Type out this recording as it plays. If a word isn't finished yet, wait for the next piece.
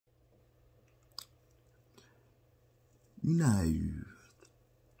You know how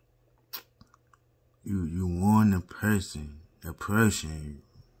you warn a person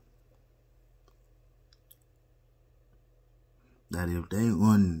that if they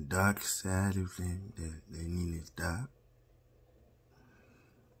on the dark side of things, that they need to stop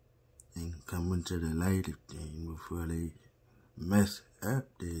and come into the light of things before they mess up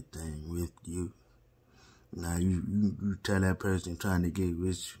their thing with you. Now you tell that person trying to get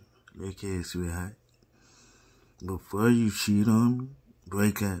with you, look here, sweetheart, before you cheat on me,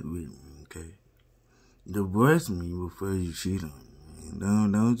 break up with me, okay? Divorce me before you cheat on me.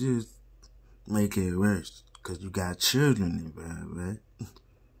 Don't just make it worse, cause you got children involved, right?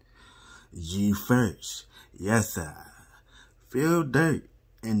 You first. Yes, I feel dirt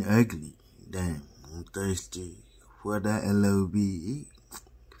and ugly. Damn, I'm thirsty for that LOVE.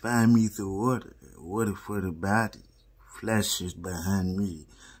 Find me some water for the body. Flesh is behind me.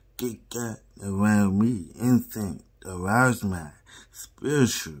 Get got around me. Instinct arouse my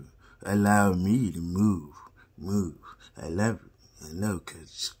spiritual. Allow me to move. I love it. I know,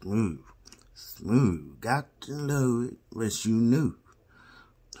 cause smooth. Got to know it, but you knew.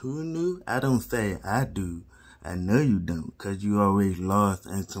 Who knew? I don't say I do. I know you don't, cause you always lost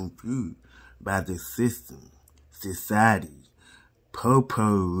and confused by the system, society, po-po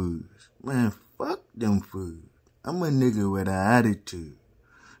rules. Man, fuck them fools. I'm a nigga with an attitude.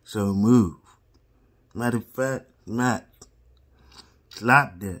 So move. Matter of fact, Matt,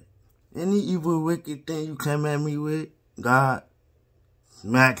 slap that. Any evil, wicked thing you come at me with, God,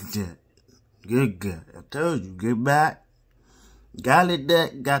 smack that. Good God. I told you, get back. Got it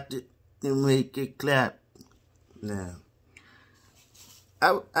that, got to make it clap. Now,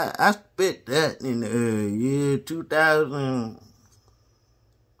 I spit that in the year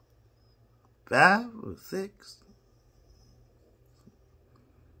 2005 or 6.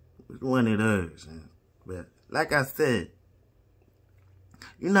 It was one of those. But like I said,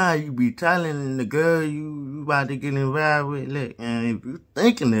 you know how you be telling the girl you about to get involved with, look, and if you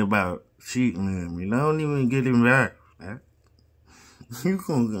thinking about cheating on me, don't even get involved, right? You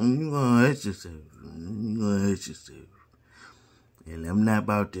gonna hurt yourself. You gonna hurt yourself. And I'm not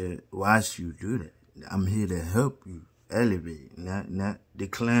about to watch you do that. I'm here to help you elevate, not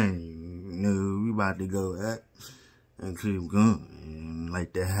decline you. You know, we about to go up and keep going. And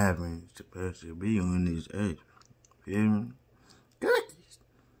like that having supposed to be on this earth. Feel me? Cookies.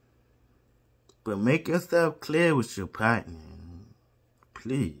 But make yourself clear with your partner.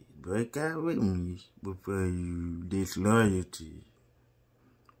 Please, break out with me before you disloyalty.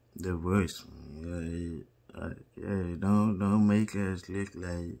 Divorce me. Don't make us look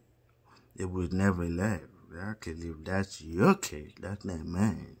like it was never love. Because if that's your case, that's not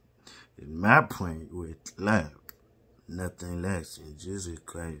mine. It's my point with love. Nothing less in Jesus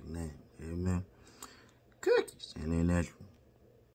Christ's name. Amen. Cookies. And then that's